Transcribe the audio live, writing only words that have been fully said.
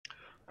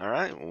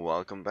Alright,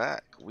 welcome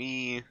back. What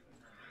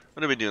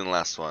did we do in the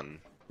last one?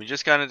 We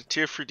just got into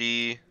tier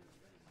 4D,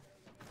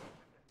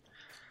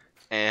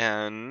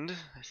 and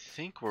I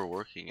think we're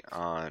working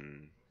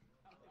on...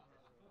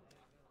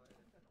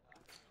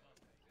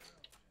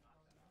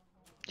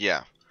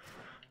 Yeah.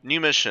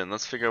 New mission,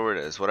 let's figure out where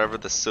it is. Whatever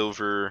the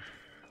silver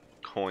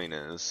coin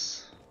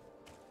is.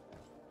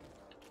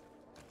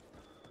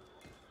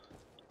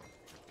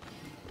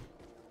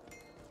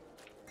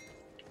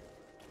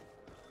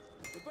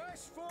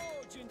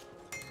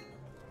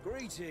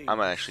 Greetings. I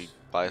might actually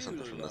buy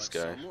something from this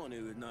guy. Someone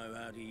who would know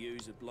how to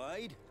use a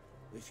blade.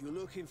 If you're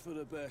looking for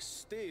the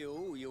best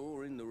steel,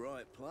 you're in the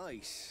right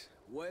place.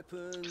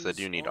 Weapons, Because I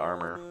do need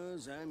armor.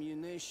 armors,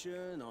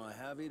 ammunition, I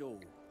have it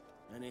all.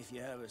 And if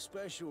you have a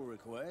special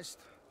request,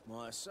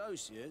 my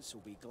associates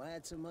will be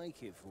glad to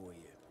make it for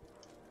you.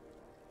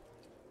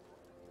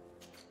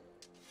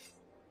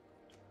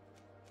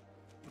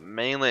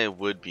 Melee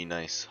would be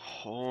nice.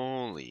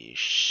 Holy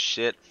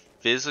shit.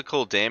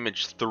 Physical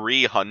damage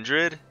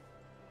 300?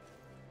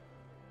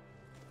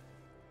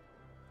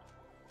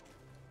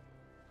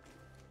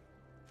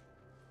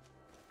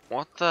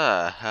 What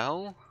the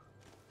hell?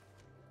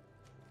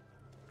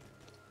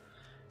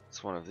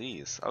 It's one of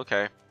these.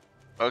 Okay.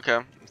 Okay,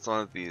 it's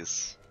one of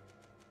these.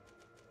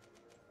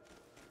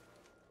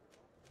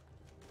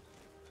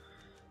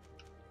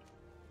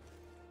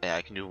 Yeah,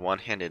 I can do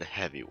one-handed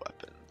heavy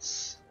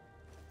weapons.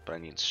 But I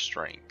need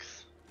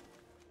strength.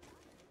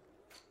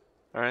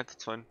 Alright,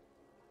 that's fine.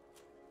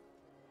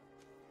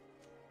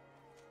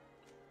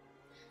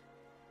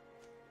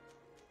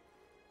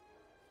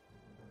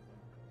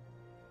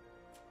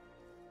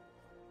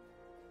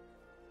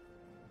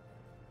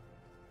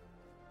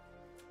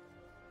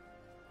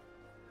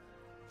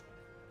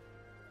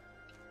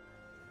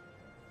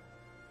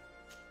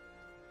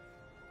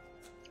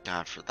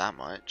 God, for that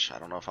much? I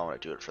don't know if I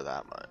want to do it for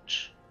that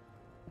much.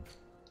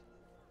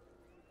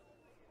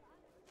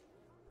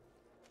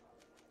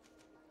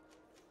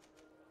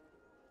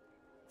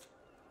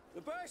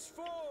 The best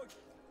forge!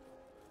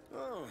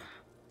 Oh,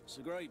 it's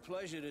a great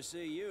pleasure to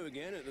see you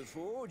again at the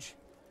forge.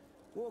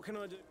 What can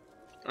I do?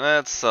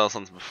 Let's sell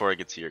something before I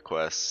get to your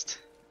quest.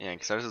 Yeah,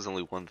 because ours is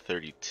only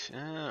 132.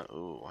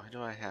 Ooh, why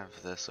do I have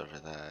this over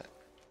that?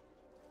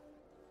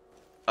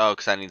 Oh,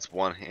 because that needs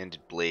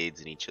one-handed blades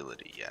and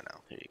agility. Yeah,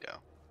 no, here you go.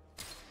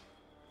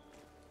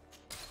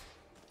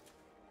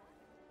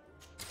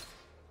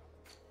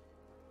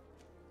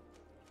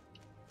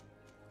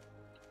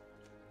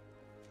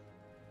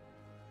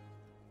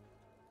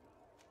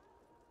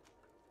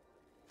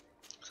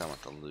 Because I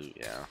want the loot,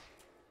 yeah.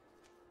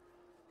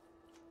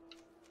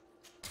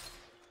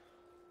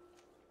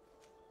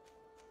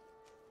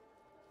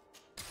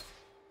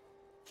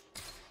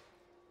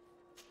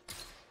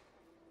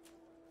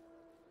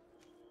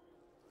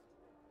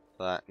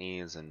 That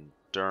needs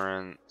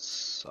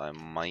endurance. I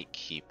might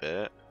keep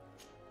it.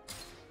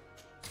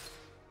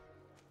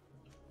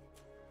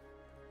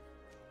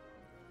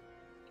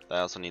 That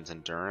also needs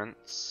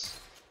endurance.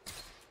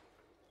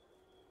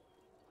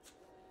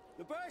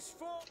 The best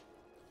forge!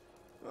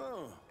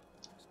 Oh.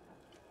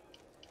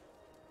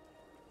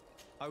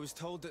 I was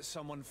told that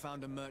someone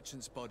found a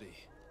merchant's body.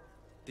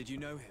 Did you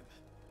know him?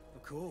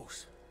 Of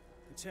course.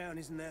 The town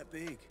isn't that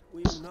big.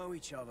 We all know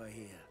each other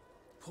here.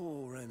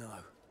 Poor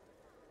Renault.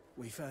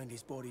 We found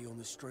his body on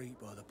the street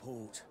by the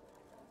port.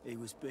 He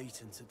was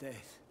beaten to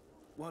death.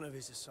 One of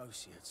his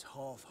associates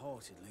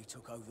half-heartedly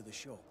took over the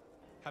shop.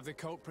 Have the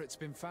culprits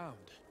been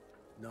found?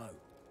 No.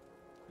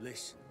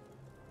 Listen.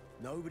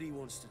 Nobody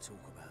wants to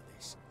talk about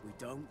this. We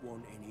don't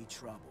want any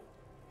trouble.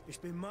 It's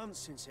been months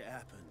since it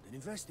happened. An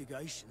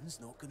investigation's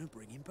not going to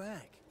bring him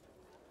back.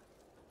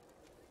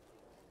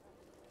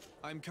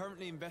 I'm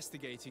currently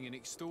investigating an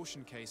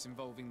extortion case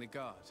involving the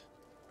guard.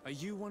 Are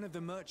you one of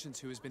the merchants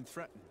who has been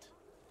threatened?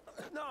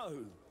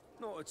 No,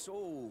 not at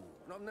all.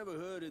 I've never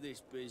heard of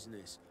this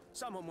business.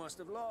 Someone must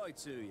have lied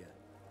to you.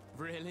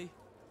 Really?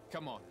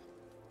 Come on.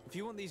 If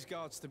you want these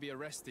guards to be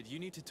arrested, you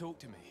need to talk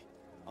to me.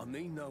 I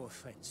mean no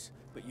offense,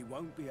 but you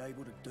won't be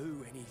able to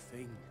do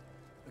anything.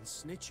 And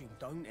snitching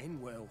don't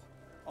end well.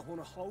 I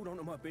want to hold on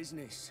to my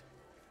business.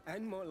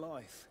 And my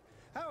life.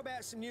 How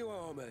about some new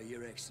armor,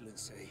 Your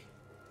Excellency?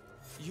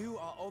 You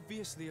are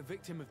obviously a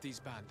victim of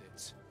these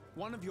bandits.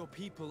 One of your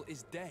people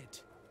is dead.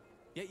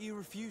 Yet you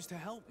refuse to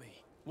help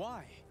me.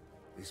 Why?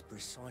 It's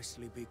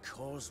precisely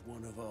because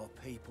one of our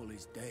people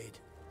is dead.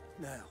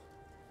 Now,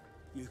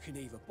 you can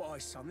either buy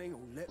something or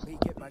let me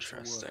get back to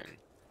work.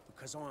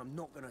 Because I am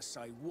not going to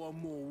say one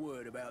more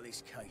word about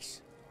this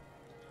case.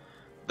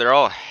 They're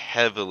all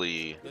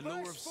heavily The law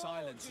of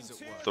silence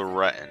is at work.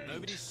 threatened.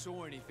 Nobody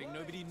saw anything,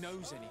 nobody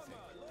knows anything.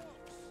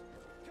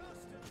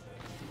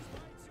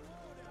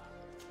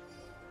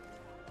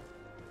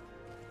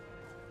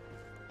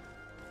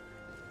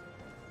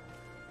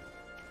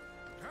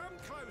 Come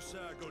closer,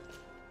 good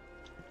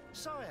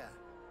sire.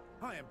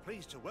 I am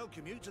pleased to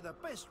welcome you to the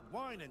best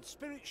wine and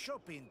spirit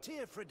shop in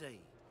Tier 4D.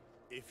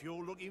 If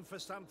you're looking for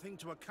something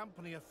to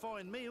accompany a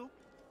fine meal,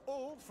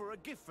 or for a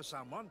gift for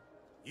someone,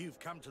 you've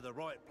come to the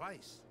right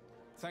place.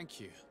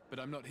 Thank you, but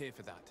I'm not here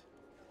for that.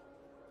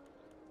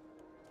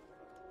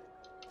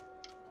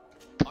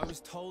 I was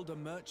told a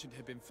merchant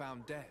had been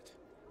found dead.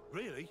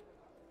 Really?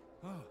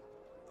 Oh,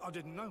 I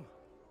didn't know.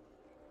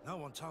 No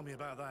one told me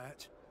about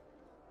that.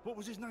 What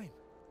was his name?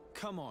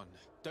 Come on,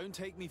 don't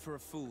take me for a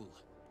fool.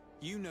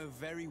 You know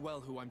very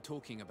well who I'm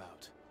talking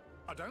about.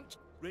 I don't?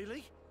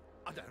 Really?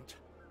 I don't.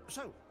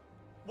 So,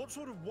 what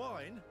sort of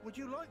wine would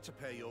you like to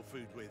pair your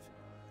food with?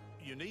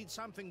 You need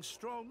something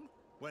strong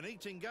when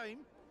eating game?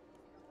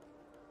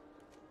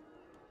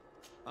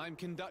 I'm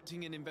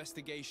conducting an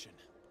investigation.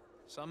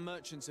 Some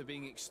merchants are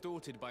being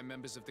extorted by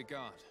members of the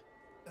guard.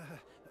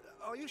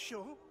 Are you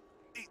sure?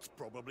 It's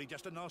probably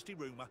just a nasty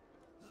rumor.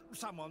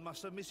 Someone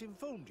must have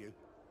misinformed you.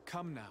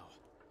 Come now.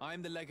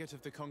 I'm the legate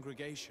of the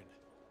congregation.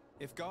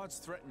 If guards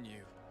threaten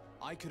you,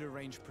 I could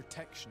arrange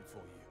protection for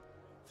you.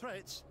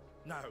 Threats?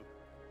 No,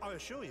 I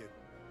assure you.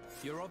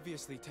 You're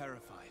obviously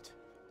terrified.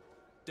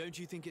 Don't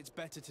you think it's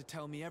better to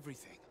tell me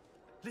everything?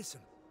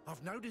 Listen,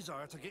 I've no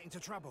desire to get into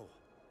trouble.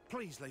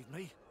 Please leave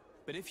me.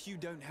 But if you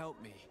don't help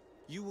me,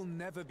 you will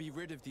never be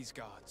rid of these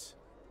guards.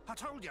 I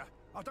told you,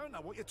 I don't know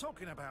what you're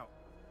talking about.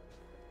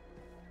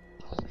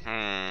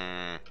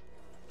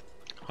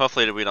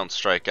 Hopefully we don't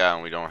strike out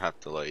and we don't have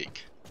to,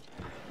 like,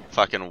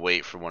 fucking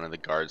wait for one of the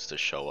guards to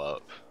show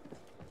up.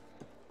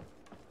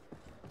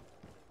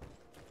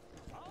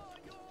 Are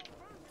your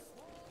boots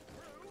worn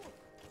through?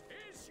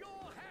 Is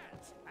your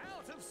hat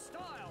out of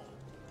style?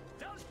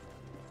 Does...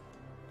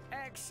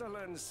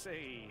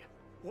 Excellency,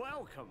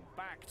 welcome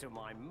back to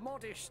my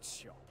modest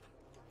shop.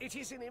 It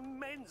is an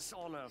immense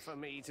honor for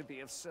me to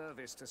be of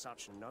service to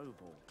such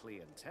noble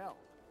clientele.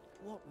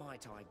 What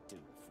might I do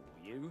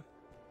for you?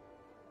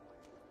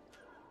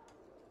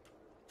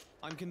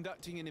 I'm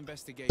conducting an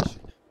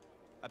investigation.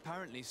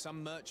 Apparently,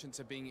 some merchants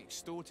are being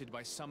extorted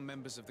by some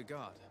members of the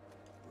guard.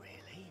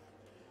 Really?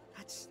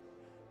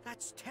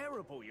 That's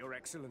terrible, Your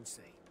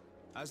Excellency.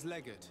 As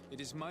legate, it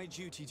is my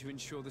duty to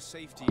ensure the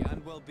safety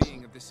and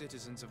well-being of the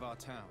citizens of our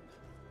town.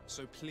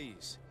 So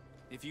please,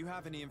 if you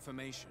have any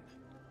information...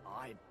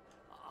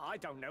 I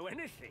don't know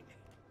anything.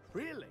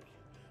 Really?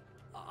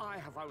 I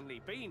have only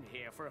been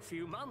here for a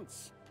few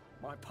months.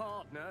 My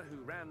partner,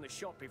 who ran the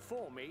shop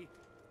before me,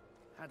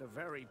 had a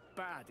very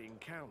bad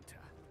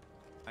encounter.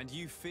 And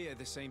you fear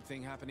the same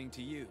thing happening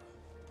to you?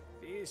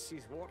 This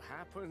is what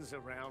happens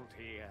around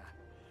here.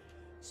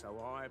 So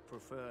I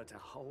prefer to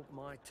hold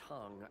my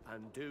tongue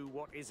and do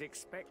what is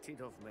expected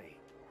of me.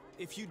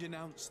 If you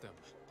denounce them,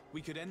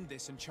 we could end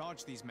this and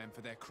charge these men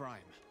for their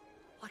crime.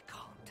 I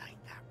can't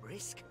take that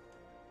risk.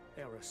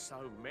 There are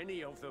so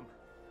many of them.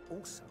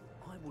 Also,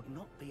 I would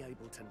not be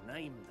able to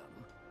name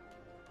them.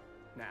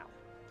 Now,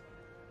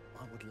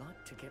 I would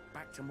like to get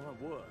back to my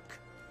work.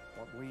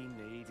 What we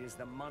need is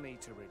the money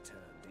to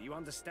return. Do you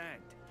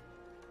understand?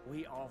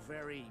 We are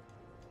very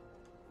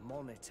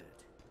monitored.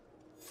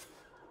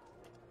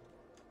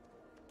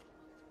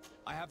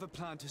 I have a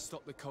plan to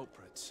stop the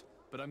culprits,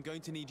 but I'm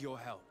going to need your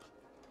help.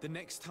 The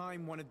next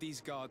time one of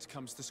these guards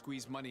comes to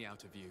squeeze money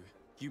out of you,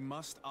 you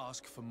must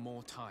ask for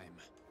more time.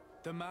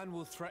 The man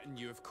will threaten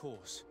you, of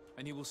course,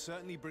 and he will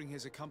certainly bring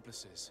his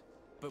accomplices.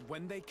 But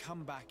when they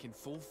come back in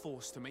full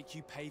force to make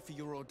you pay for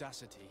your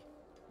audacity,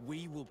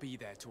 we will be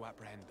there to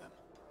apprehend them.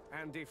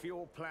 And if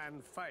your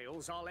plan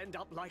fails, I'll end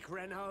up like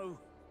Renault.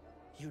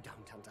 You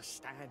don't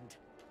understand.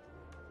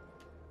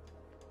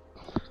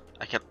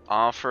 I can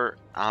offer...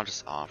 I'll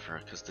just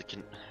offer, because they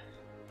can...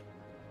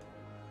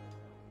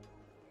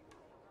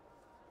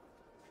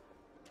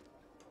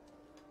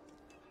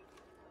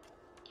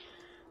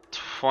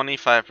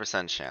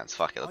 25% chance.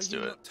 Fuck it, let's do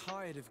it. Are you not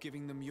tired of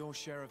giving them your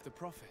share of the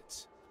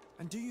profits?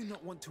 And do you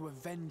not want to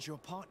avenge your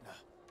partner?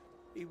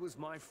 He was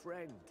my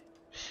friend.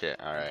 Shit,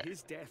 alright.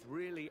 His death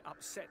really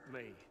upset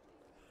me.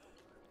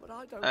 But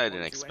I don't didn't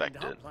want expect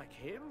to end it. up like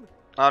him.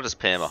 I'll just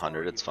pay him 100,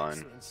 Sorry, it's fine.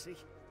 Excellency.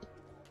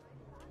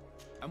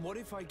 And what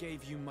if I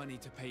gave you money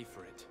to pay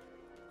for it?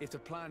 If the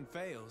plan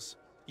fails,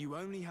 you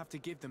only have to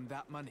give them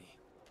that money.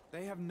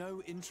 They have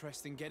no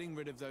interest in getting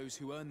rid of those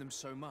who earn them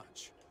so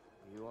much.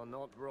 You are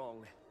not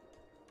wrong.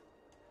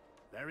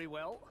 Very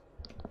well.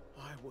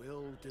 I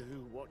will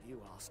do what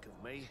you ask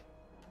of me.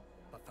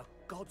 But for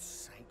God's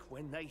sake,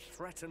 when they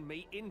threaten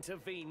me,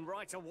 intervene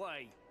right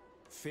away.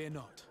 Fear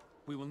not.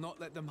 We will not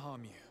let them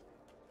harm you.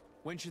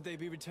 When should they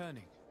be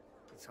returning?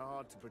 It's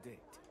hard to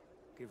predict.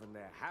 Given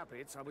their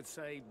habits, I would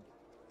say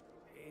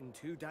in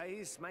 2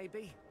 days,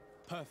 maybe?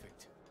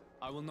 Perfect.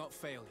 I will not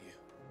fail you.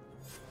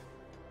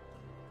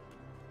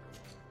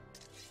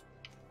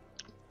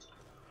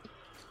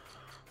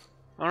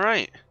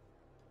 Alright.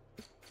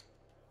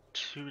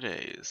 2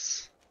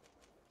 days.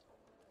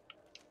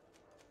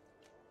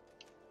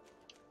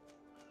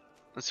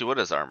 Let's see, what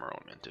does armor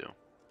element do?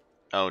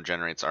 Oh,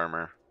 generates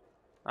armor.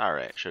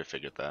 Alright, should have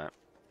figured that.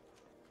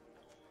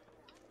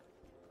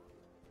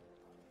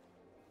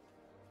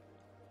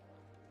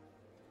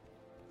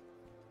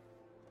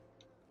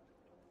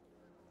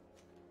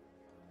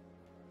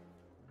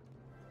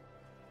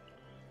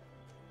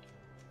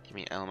 Give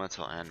me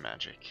elemental and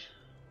magic.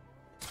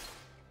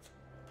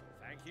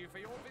 Thank you for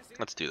your visit.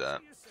 Let's do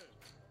that. See you soon.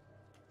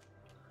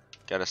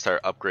 Gotta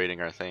start upgrading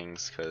our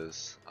things,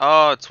 cause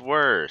oh, it's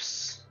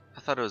worse.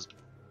 I thought it was.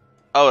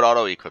 Oh, it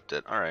auto-equipped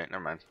it. All right,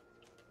 never mind.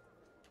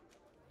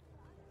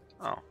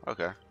 Oh,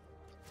 okay.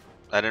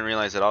 I didn't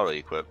realize it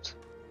auto-equipped.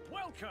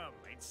 Welcome.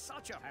 It's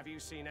such a. Have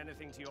you seen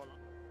anything to your?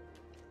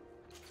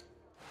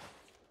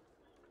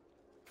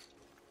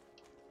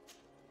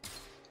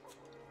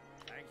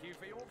 Thank you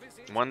for your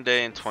visit. 1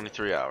 day and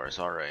 23 hours.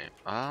 All right.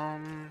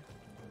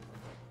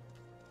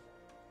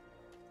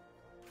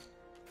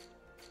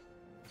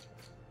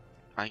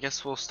 I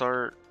guess we'll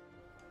start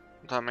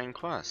that main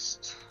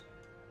quest.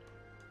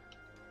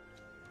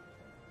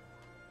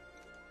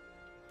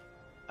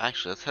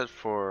 Actually, let's head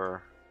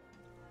for.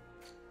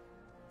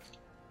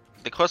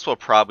 The quest will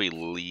probably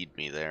lead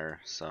me there,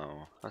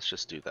 so let's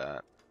just do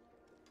that.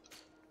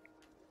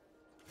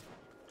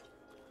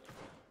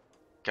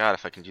 God,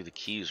 if I can do the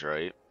keys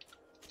right.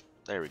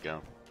 There we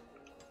go.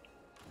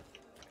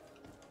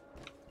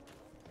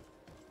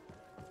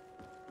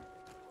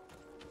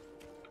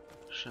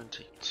 Shouldn't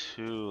take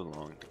too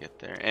long to get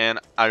there. And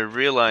I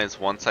realized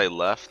once I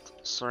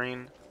left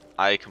Serene,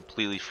 I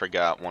completely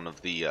forgot one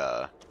of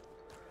the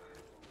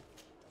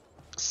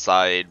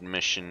side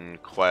mission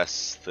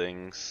quest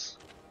things.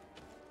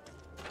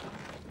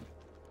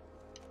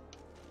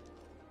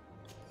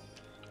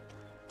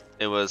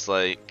 It was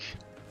like,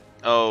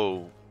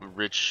 oh,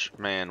 rich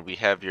man, we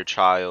have your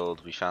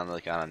child. We found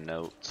like on a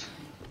note.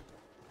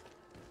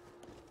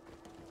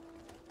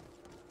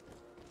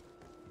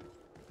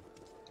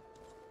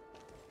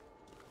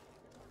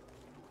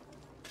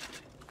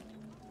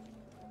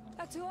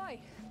 Atuai,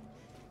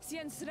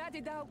 sien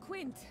sradi dau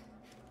quint.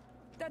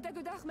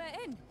 Dadagudach me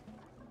in.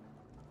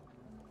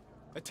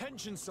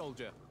 Attention,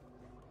 soldier.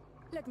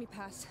 Let me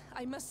pass.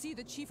 I must see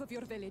the chief of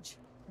your village.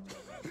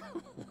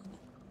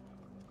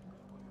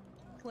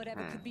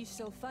 Whatever could be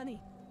so funny.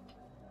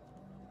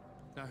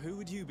 Now, who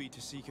would you be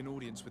to seek an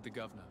audience with the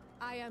governor?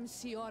 I am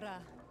Siora,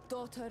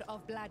 daughter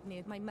of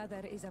Vladnid. My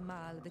mother is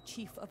Amal, the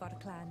chief of our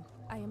clan.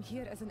 I am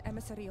here as an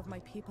emissary of my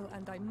people,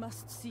 and I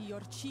must see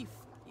your chief,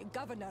 your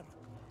governor.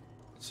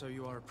 So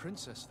you are a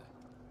princess,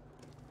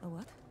 then? A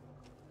what?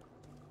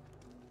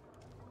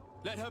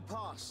 Let her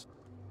pass.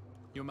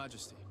 Your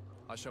Majesty,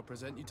 I shall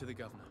present you to the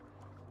governor.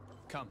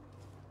 Come.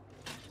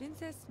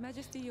 Princess,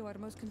 Majesty, you are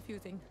most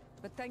confusing.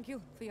 But thank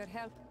you for your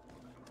help.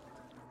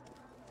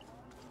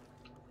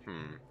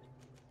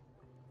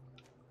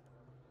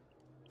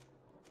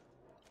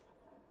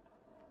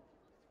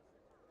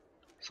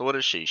 So what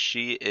is she?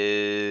 She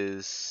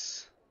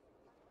is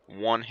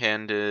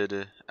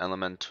one-handed,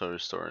 elemental,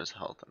 restores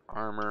health and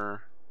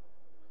armor.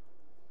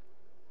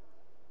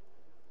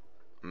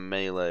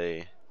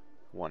 Melee,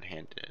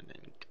 one-handed,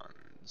 and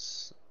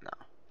guns. No.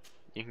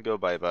 You can go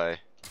bye-bye.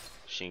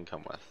 She can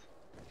come with.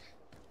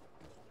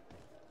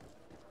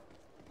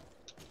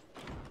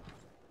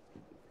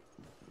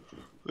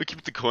 I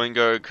keep the coin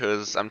guard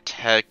because I'm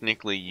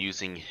technically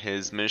using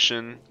his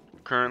mission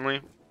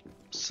currently,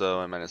 so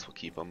I might as well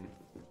keep him.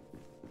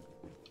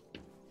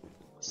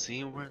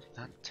 See where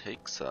that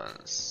takes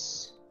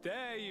us.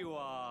 There you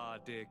are,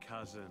 dear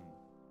cousin.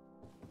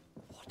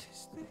 What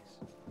is this?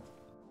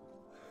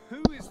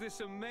 Who is this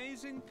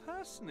amazing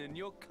person in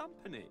your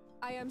company?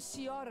 I am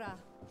Siora,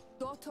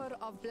 daughter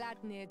of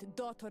Vladnid,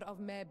 daughter of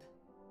Meb.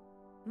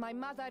 My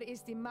mother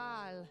is the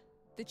Mal,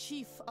 the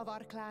chief of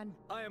our clan.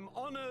 I am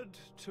honored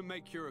to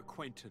make your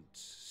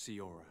acquaintance,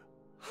 Siora.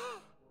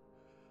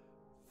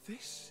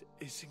 This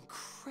is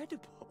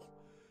incredible.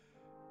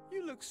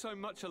 You look so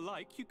much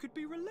alike you could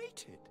be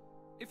related.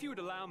 If you would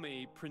allow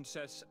me,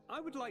 Princess, I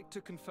would like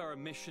to confer a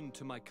mission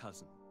to my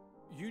cousin.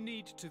 You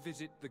need to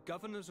visit the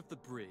governors of the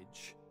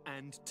bridge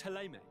and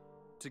Teleme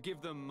to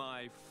give them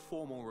my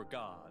formal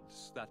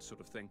regards, that sort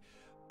of thing,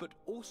 but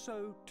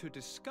also to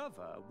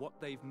discover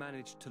what they've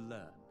managed to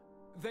learn.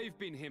 They've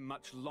been here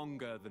much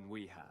longer than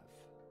we have.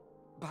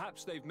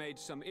 Perhaps they've made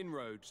some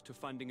inroads to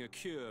finding a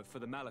cure for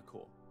the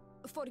Malachor.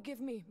 Forgive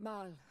me,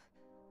 Mal,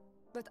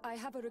 but I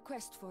have a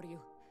request for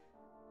you.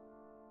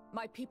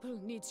 My people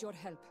needs your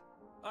help.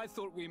 I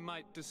thought we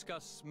might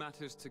discuss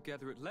matters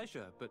together at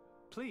leisure, but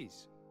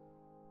please,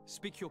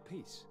 speak your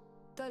piece.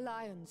 The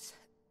Lions,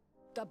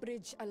 the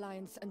Bridge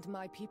Alliance and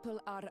my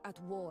people are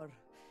at war.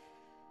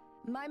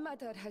 My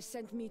mother has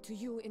sent me to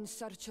you in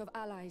search of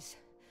allies.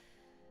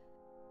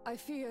 I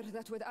fear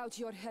that without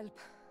your help,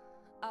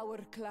 our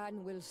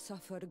clan will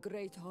suffer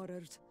great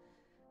horrors.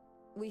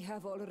 We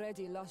have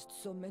already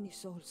lost so many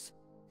souls.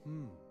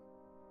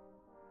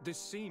 This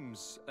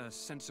seems a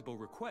sensible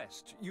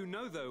request. You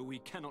know, though, we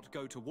cannot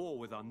go to war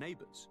with our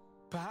neighbors.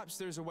 Perhaps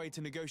there's a way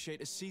to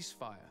negotiate a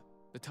ceasefire.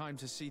 The time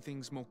to see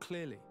things more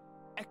clearly.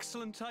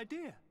 Excellent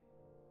idea.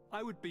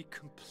 I would be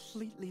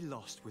completely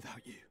lost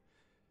without you.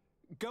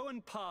 Go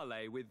and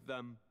parley with,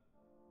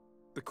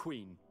 the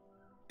Queen,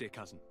 dear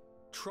cousin.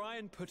 Try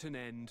and put an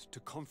end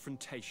to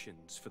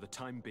confrontations for the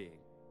time being.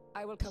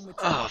 I will come with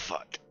you. Oh,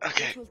 fuck.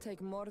 Okay. It will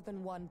take more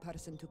than one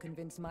person to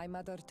convince my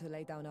mother to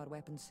lay down our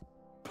weapons.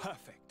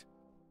 Perfect.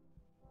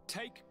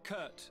 Take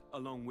Kurt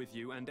along with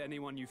you and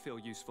anyone you feel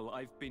useful.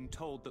 I've been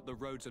told that the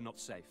roads are not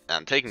safe.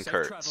 I'm taking Safe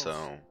Kurt, travels,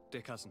 so...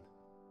 dear cousin.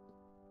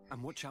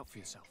 And watch out for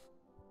yourself.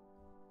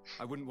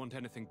 I wouldn't want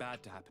anything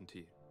bad to happen to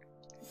you.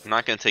 I'm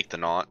not gonna take the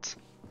knot.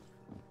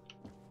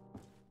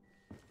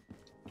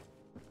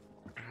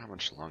 How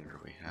much longer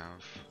we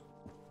have?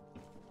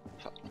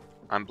 Fuck.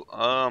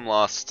 I'm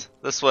lost.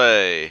 This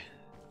way.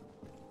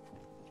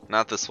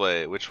 Not this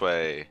way. Which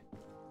way?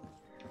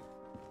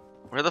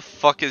 Where the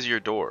fuck is your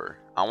door?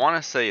 I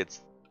want to say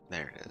it's...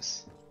 There it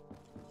is.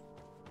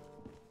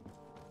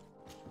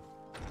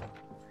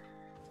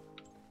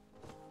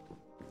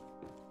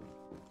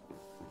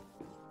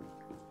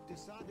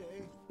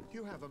 Desade,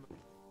 you have a...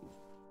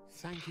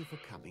 Thank you for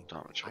coming.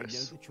 Don't have a I know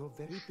choice. that you're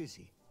very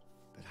busy,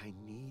 but I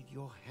need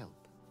your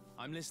help.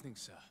 I'm listening,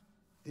 sir.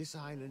 This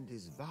island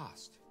is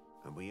vast,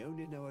 and we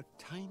only know a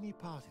tiny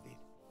part of it.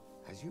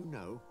 As you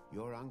know,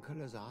 your uncle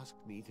has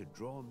asked me to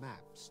draw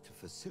maps to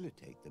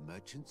facilitate the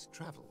merchant's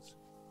travels.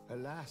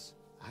 Alas,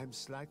 I'm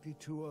slightly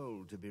too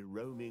old to be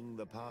roaming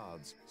the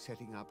paths,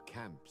 setting up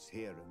camps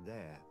here and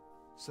there.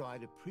 So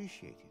I'd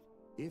appreciate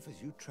it if,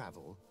 as you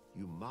travel,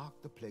 you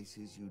mark the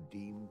places you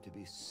deem to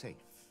be safe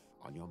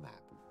on your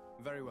map.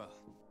 Very well.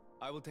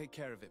 I will take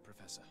care of it,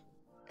 Professor.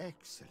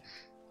 Excellent.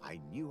 I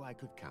knew I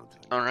could count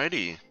on you.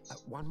 Alrighty.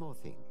 One more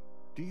thing.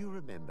 Do you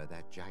remember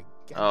that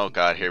gigantic... Oh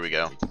god, here we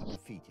go. creature we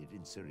defeated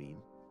in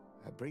Serene?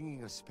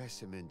 Bringing a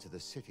specimen to the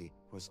city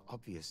was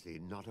obviously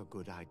not a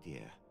good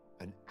idea.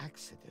 An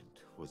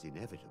accident was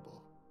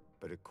inevitable.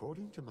 But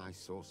according to my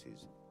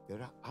sources,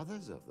 there are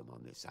others of them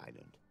on this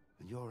island,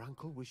 and your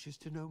uncle wishes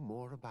to know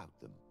more about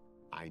them.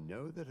 I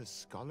know that a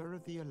scholar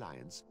of the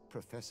Alliance,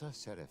 Professor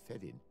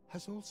Serafedin,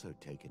 has also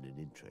taken an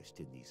interest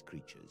in these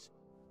creatures.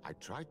 I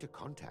tried to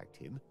contact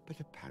him, but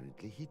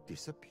apparently he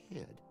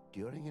disappeared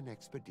during an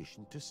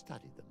expedition to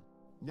study them.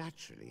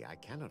 Naturally, I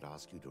cannot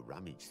ask you to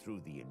rummage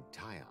through the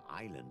entire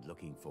island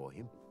looking for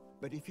him,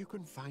 but if you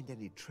can find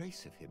any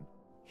trace of him,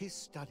 his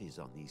studies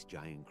on these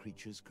giant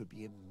creatures could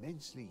be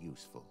immensely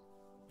useful.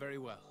 Very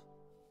well.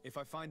 If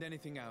I find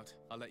anything out,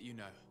 I'll let you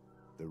know.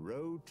 The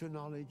road to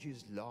knowledge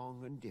is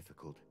long and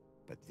difficult,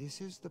 but this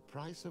is the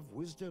price of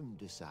wisdom,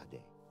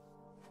 Desade.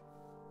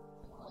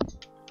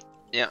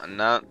 Yeah,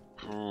 not...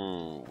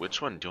 Ooh,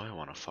 which one do I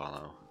want to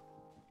follow?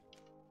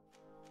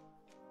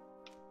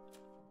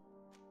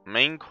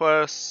 Main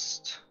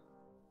quest...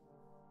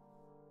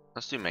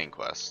 Let's do main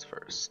quest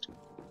first.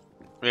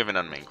 We haven't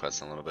done main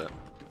quest in a little bit.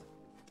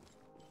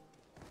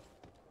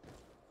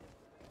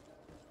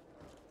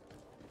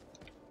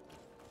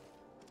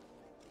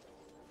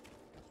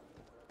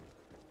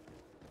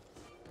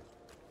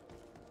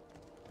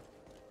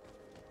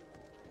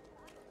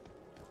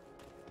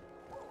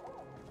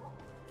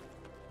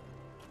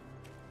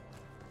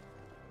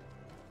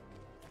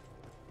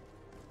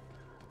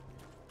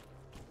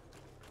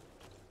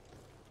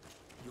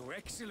 Your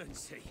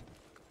Excellency,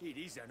 it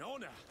is an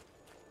honor.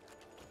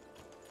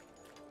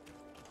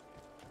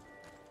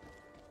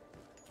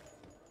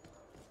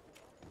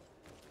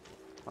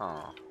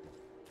 Oh.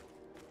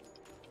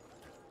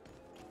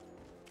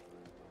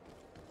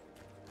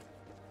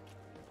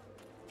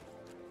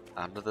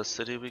 Out of the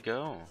city we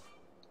go.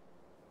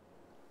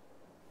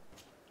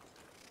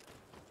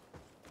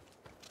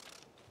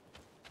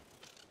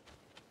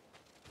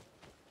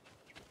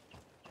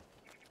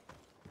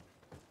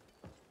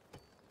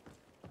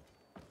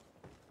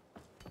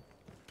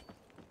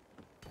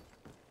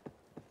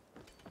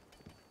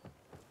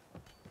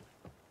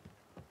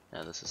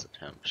 Yeah, this is a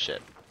temp.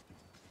 Shit.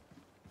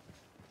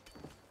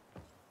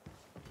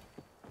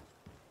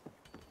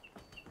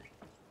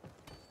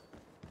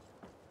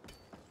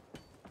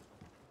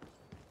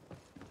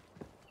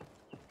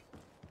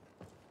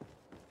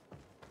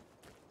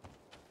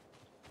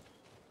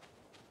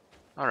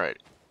 Alright.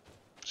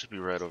 Should be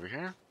right over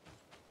here.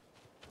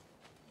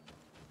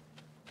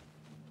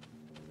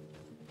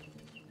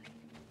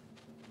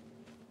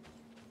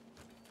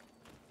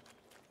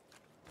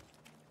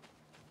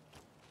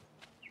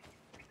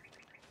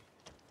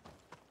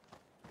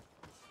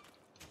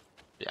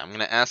 Yeah, I'm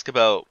gonna ask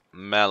about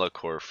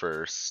Malachor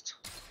first.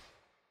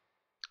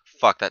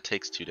 Fuck, that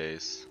takes 2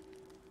 days.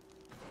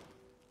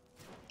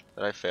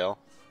 Did I fail?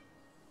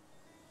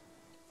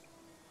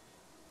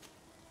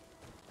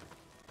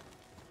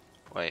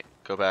 Wait,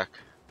 go back.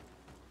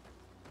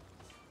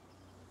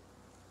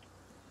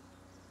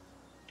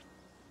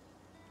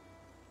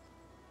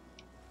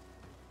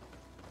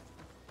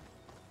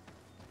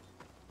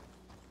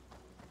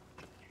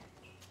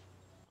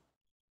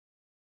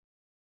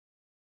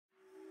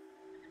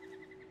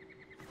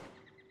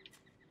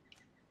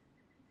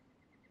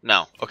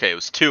 No, okay, it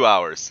was 2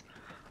 hours.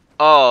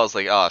 Oh, I was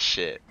like, oh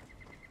shit.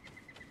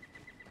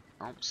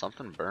 Oh,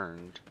 something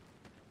burned.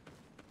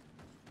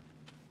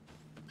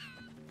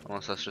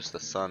 Unless that's just the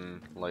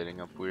sun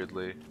lighting up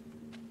weirdly.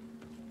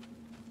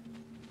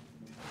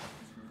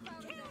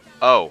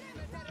 Oh.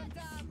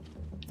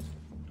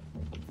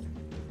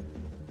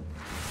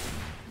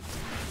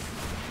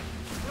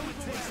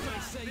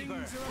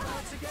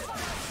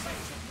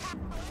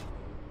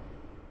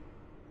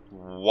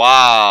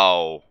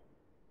 Wow.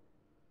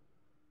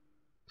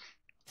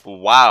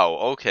 Wow,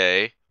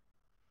 okay.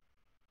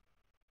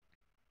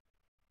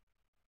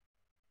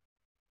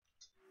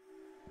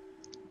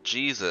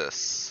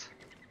 Jesus.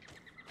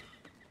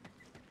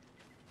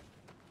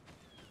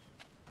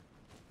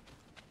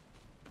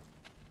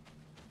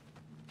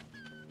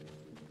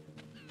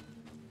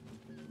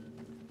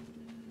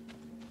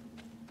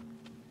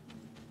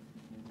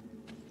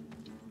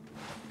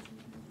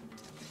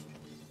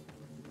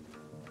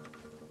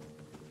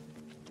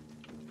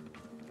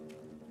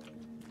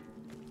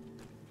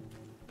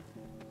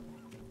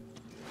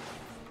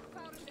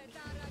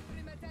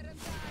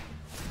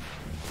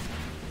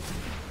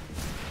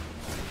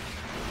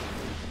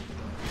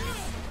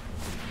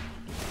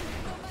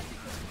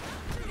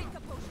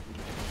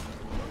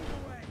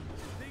 Move away.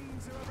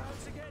 Things are about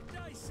to get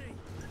dicey.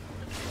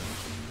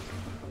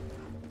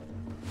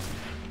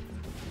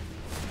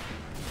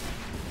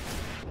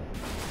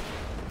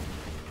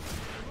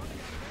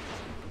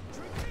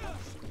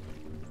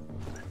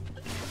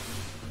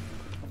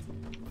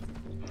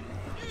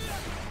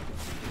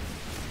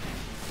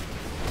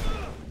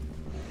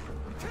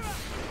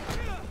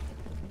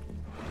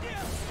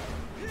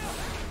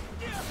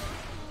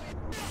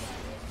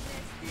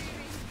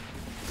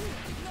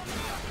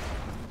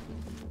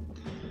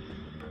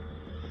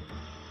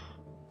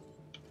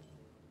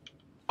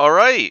 All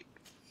right.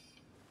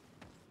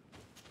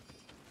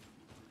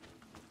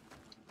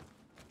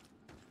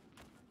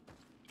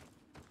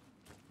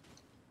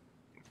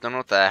 Don't know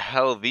what the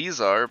hell these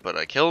are, but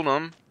I killed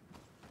them.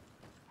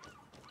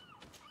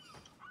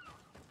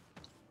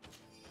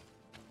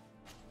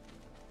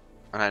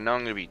 And I know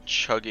I'm gonna be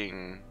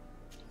chugging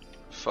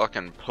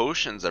fucking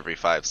potions every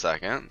 5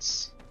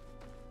 seconds.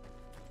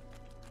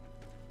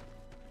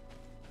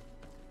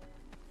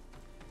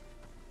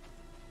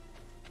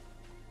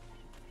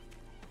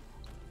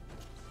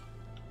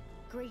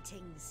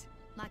 Greetings.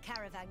 My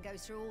caravan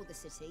goes through all the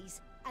cities,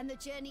 and the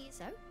journey is...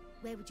 So,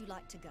 where would you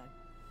like to go?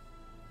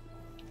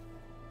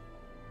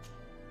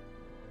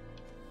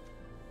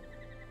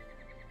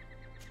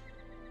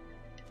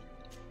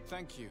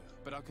 Thank you,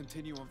 but I'll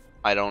continue on.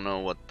 I don't know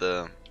what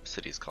the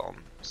city's called,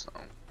 so.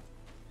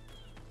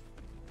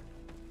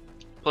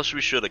 Plus,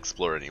 we should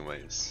explore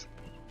anyways.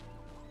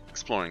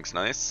 Exploring's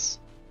nice.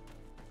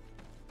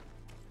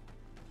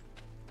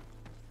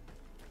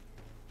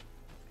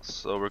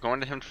 So we're going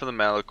to him for the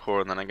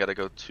Malachor, and then I gotta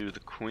go to the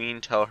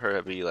Queen, tell her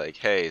to be like,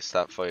 hey,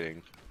 stop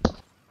fighting.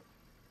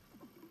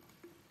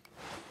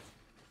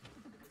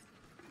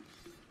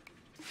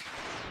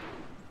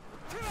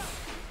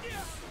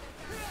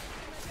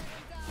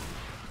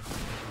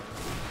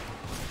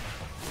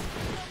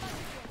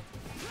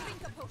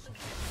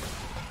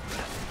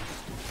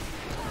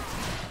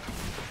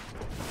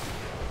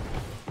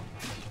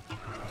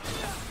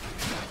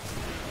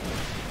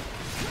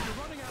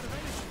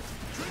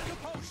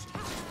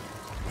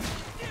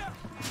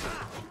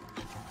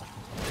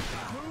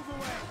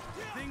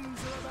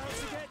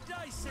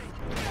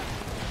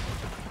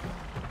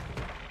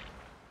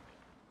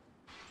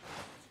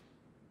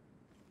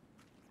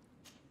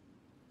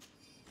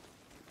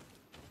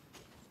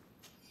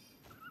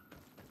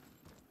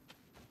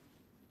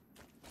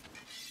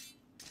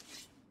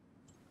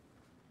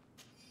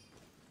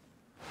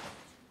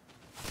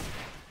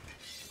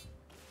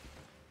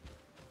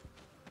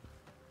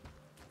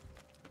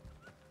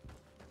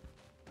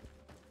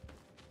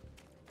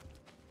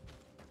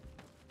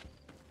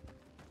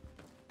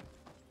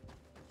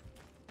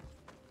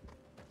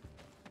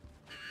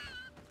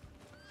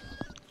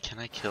 Can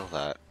I kill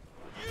that?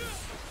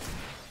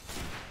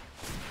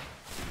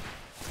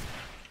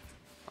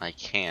 I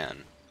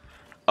can.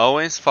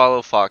 Always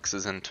follow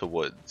foxes into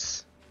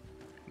woods.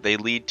 They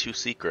lead to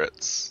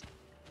secrets.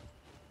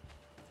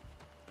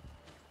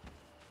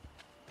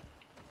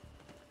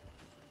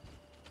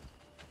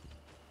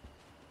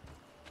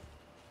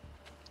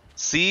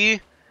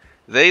 See?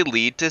 They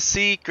lead to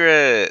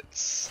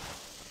secrets.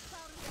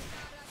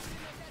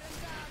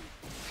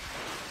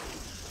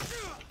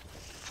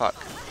 Fuck.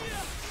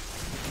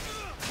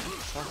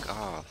 Fuck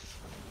off.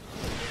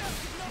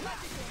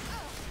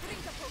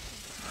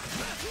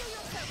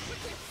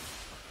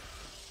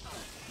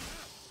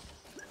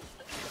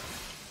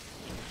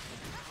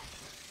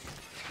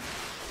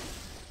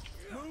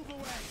 Move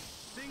away.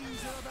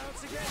 Things are about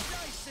to get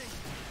dicey.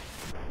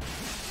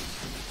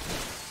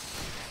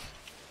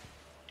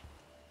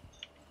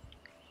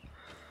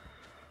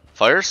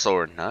 Fire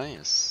sword,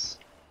 nice.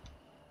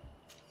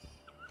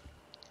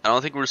 I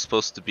don't think we're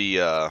supposed to be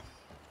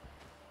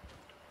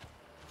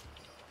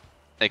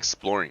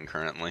exploring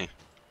currently.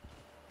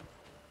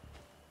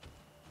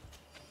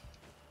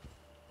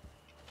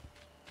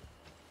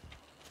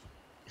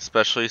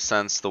 Especially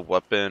since the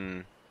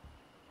weapon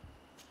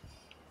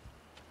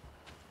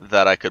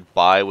that I could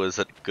buy was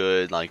a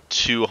good like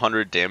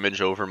 200 damage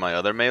over my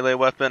other melee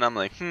weapon. I'm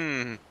like,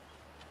 I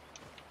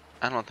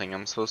don't think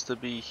I'm supposed to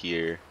be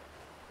here.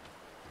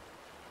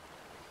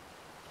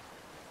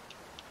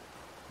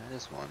 That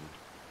is one.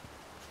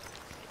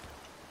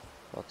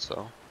 Thought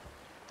so.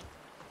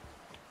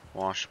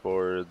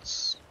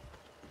 Washboards.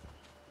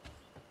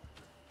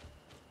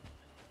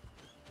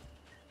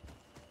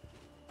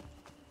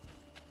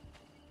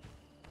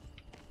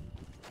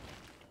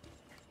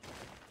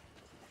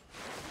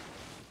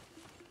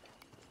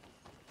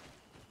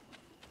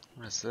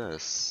 What is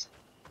this?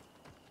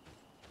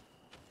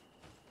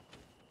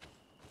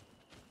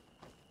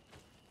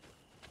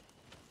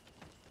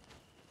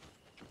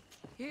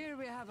 Here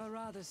we have a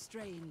rather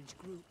strange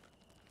group.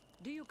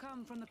 Do you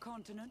come from the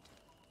continent?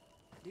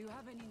 Do you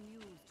have any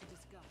news to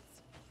discuss?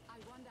 I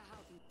wonder how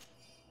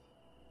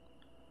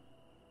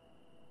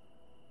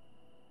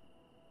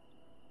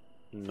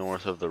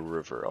North of the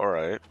river,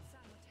 alright.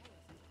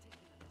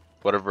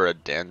 Whatever a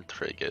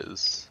Dantrig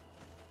is.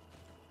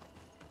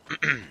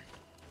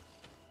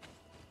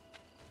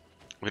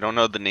 We don't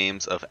know the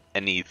names of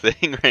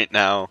anything right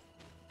now.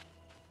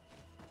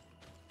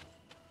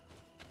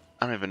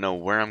 I don't even know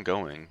where I'm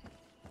going.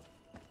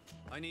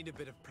 I need a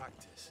bit of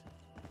practice.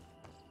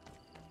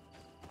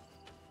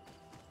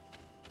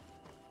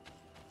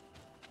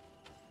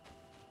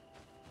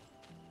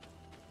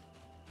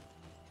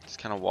 Just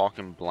kind of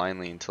walking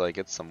blindly until I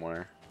get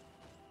somewhere.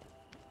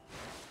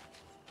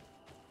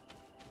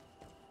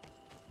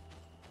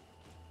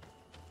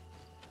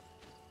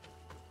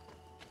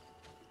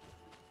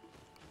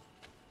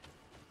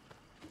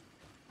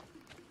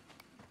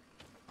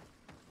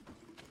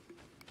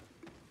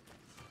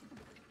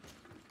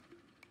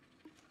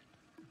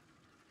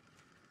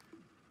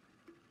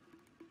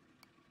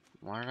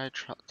 Why did I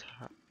try?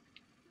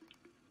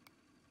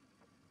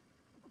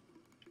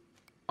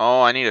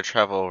 Oh, I need to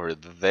travel over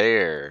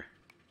there.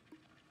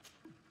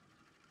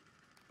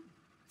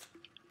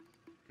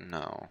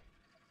 No.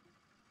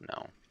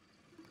 No.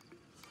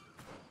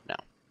 No.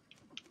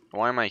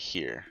 Why am I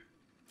here?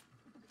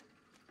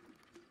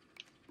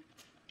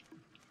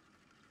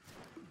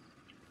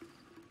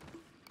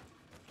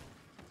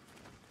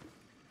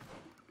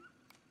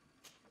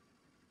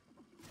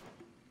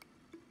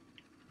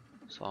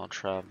 It's all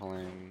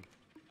traveling.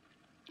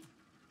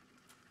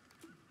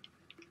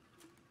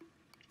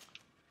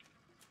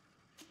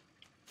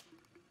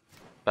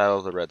 Battle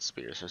of the Red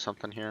Spears. There's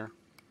something here.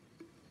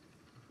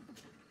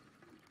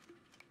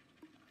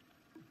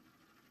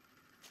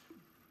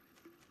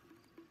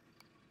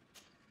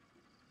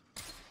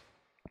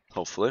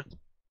 Hopefully.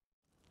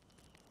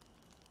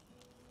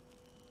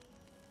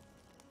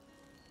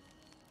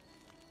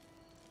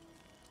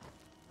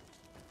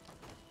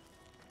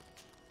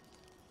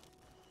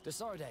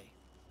 Desarde,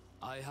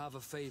 I have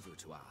a favor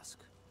to ask.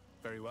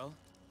 Very well.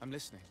 I'm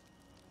listening.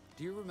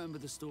 Do you remember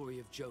the story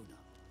of Jonah?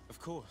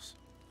 Of course.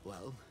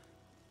 Well,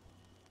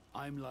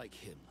 I'm like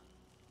him.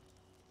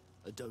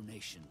 A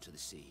donation to the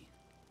sea.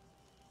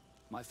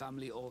 My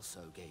family also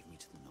gave me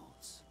to the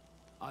Nords.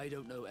 I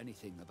don't know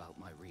anything about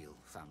my real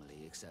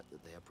family, except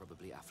that they are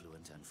probably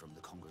affluent and from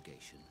the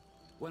congregation.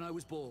 When I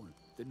was born,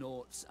 the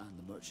Nords and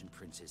the merchant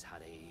princes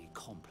had a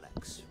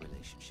complex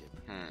relationship.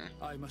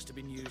 I must have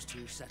been used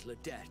to settle a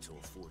debt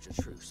or forge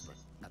a truce, but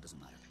that doesn't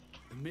matter.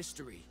 The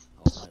mystery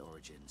of my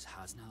origins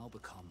has now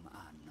become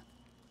an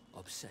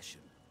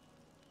obsession.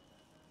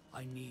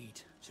 I need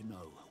to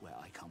know where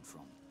I come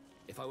from.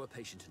 If I were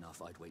patient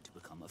enough, I'd wait to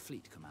become a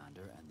fleet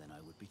commander, and then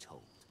I would be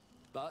told.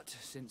 But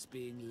since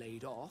being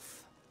laid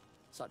off,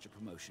 such a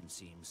promotion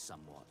seems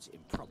somewhat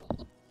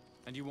improbable.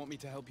 And you want me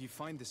to help you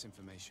find this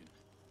information?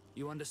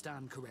 You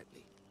understand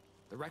correctly.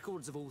 The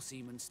records of all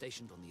seamen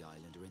stationed on the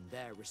island are in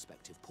their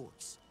respective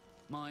ports.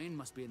 Mine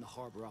must be in the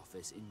harbor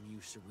office in New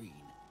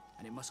Serene,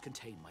 and it must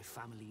contain my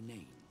family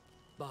name.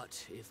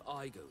 But if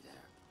I go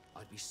there,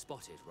 I'd be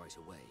spotted right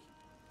away.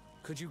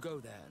 Could you go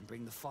there and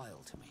bring the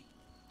file to me?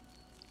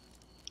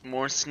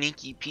 More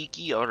sneaky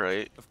peeky?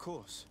 Alright. Of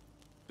course.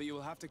 But you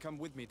will have to come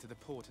with me to the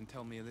port and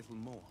tell me a little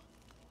more.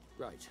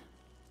 Right.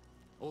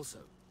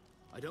 Also,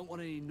 I don't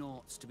want any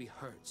Nauts to be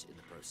hurt in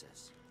the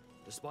process.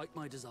 Despite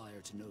my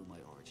desire to know my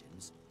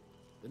origins,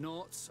 the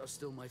Nauts are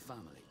still my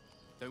family.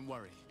 Don't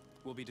worry.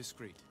 We'll be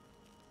discreet.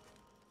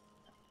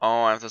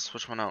 Oh, I have to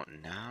switch one out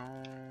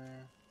now?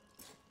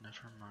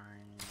 Never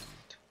mind.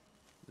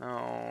 No.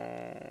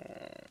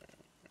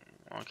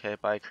 Okay,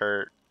 bye,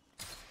 Kurt.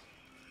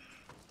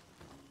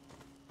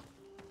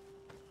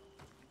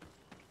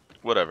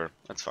 Whatever,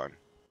 that's fine.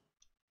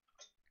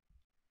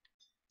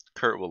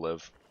 Kurt will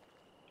live.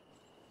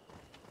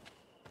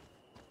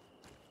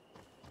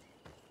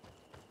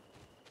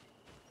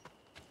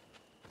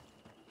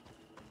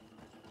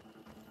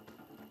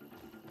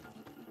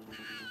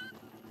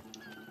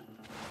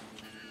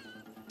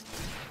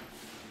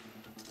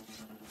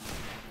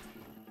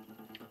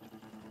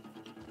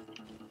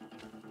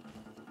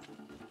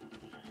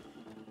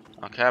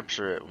 I'll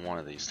capture it one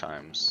of these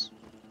times.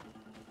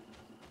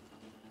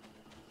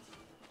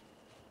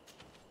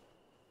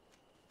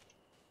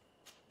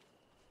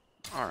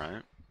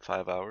 Alright,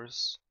 5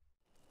 hours.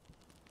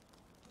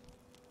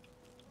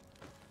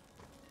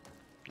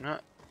 You know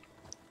what?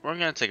 We're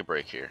gonna take a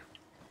break here.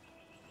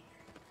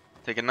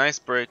 Take a nice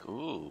break.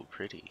 Ooh,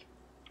 pretty.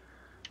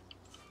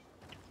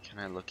 Can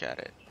I look at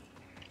it?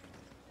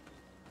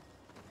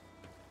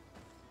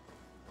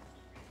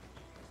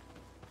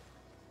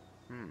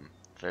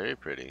 Very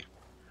pretty.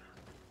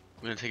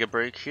 We're gonna take a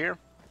break here.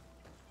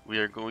 We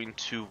are going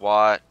to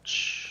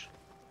watch,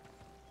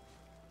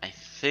 I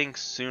think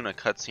soon, a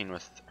cutscene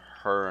with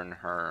her and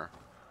her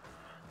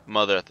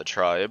mother at the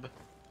tribe.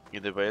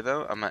 Either way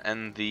though, I'm gonna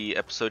end the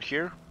episode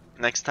here.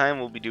 Next time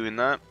we'll be doing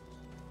that.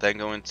 Then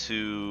going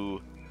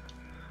to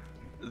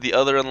the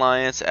other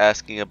alliance,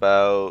 asking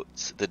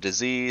about the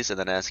disease, and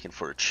then asking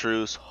for a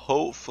truce.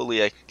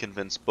 Hopefully I can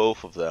convince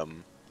both of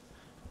them.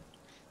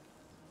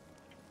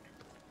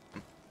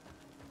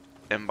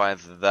 And by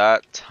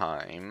that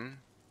time,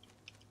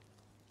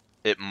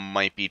 it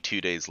might be 2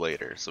 days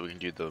later, so we can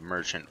do the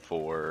merchant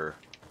for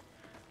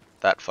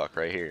that fuck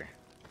right here.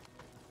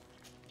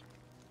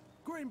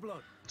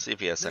 Greenblood. See if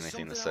he has There's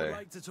anything to something say. I'd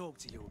like to talk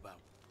to you about.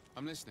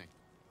 I'm listening.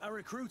 I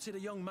recruited a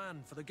young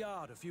man for the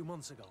guard a few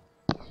months ago.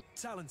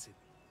 Talented.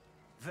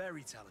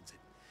 Very talented.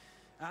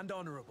 And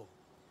honorable.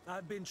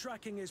 I've been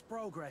tracking his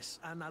progress,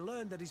 and I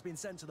learned that he's been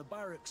sent to the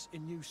barracks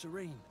in New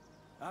Serene.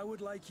 I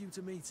would like you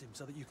to meet him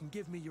so that you can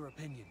give me your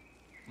opinion.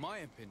 My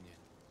opinion?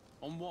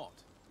 On what?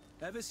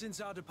 Ever since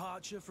our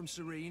departure from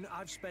Serene,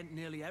 I've spent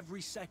nearly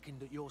every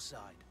second at your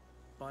side.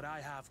 But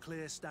I have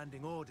clear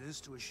standing orders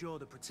to assure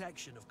the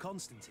protection of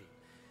Constantine.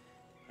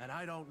 And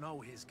I don't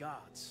know his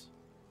guards.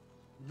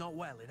 Not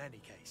well, in any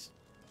case.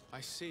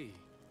 I see.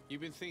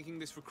 You've been thinking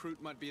this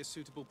recruit might be a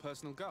suitable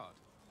personal guard?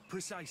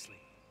 Precisely.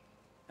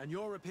 And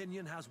your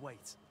opinion has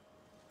weight.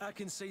 I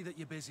can see that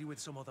you're busy with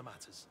some other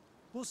matters.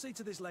 We'll see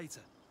to this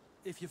later,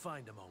 if you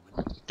find a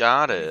moment.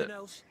 Got it. Anything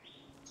else?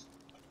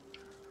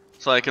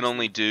 So I can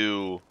only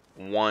do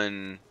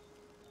one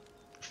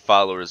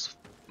follower's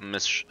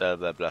mission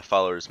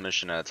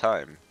at a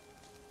time.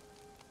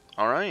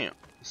 Alright,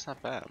 that's not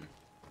bad.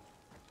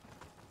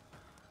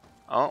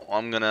 Oh,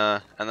 I'm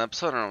gonna end the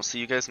episode and I'll see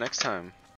you guys next time.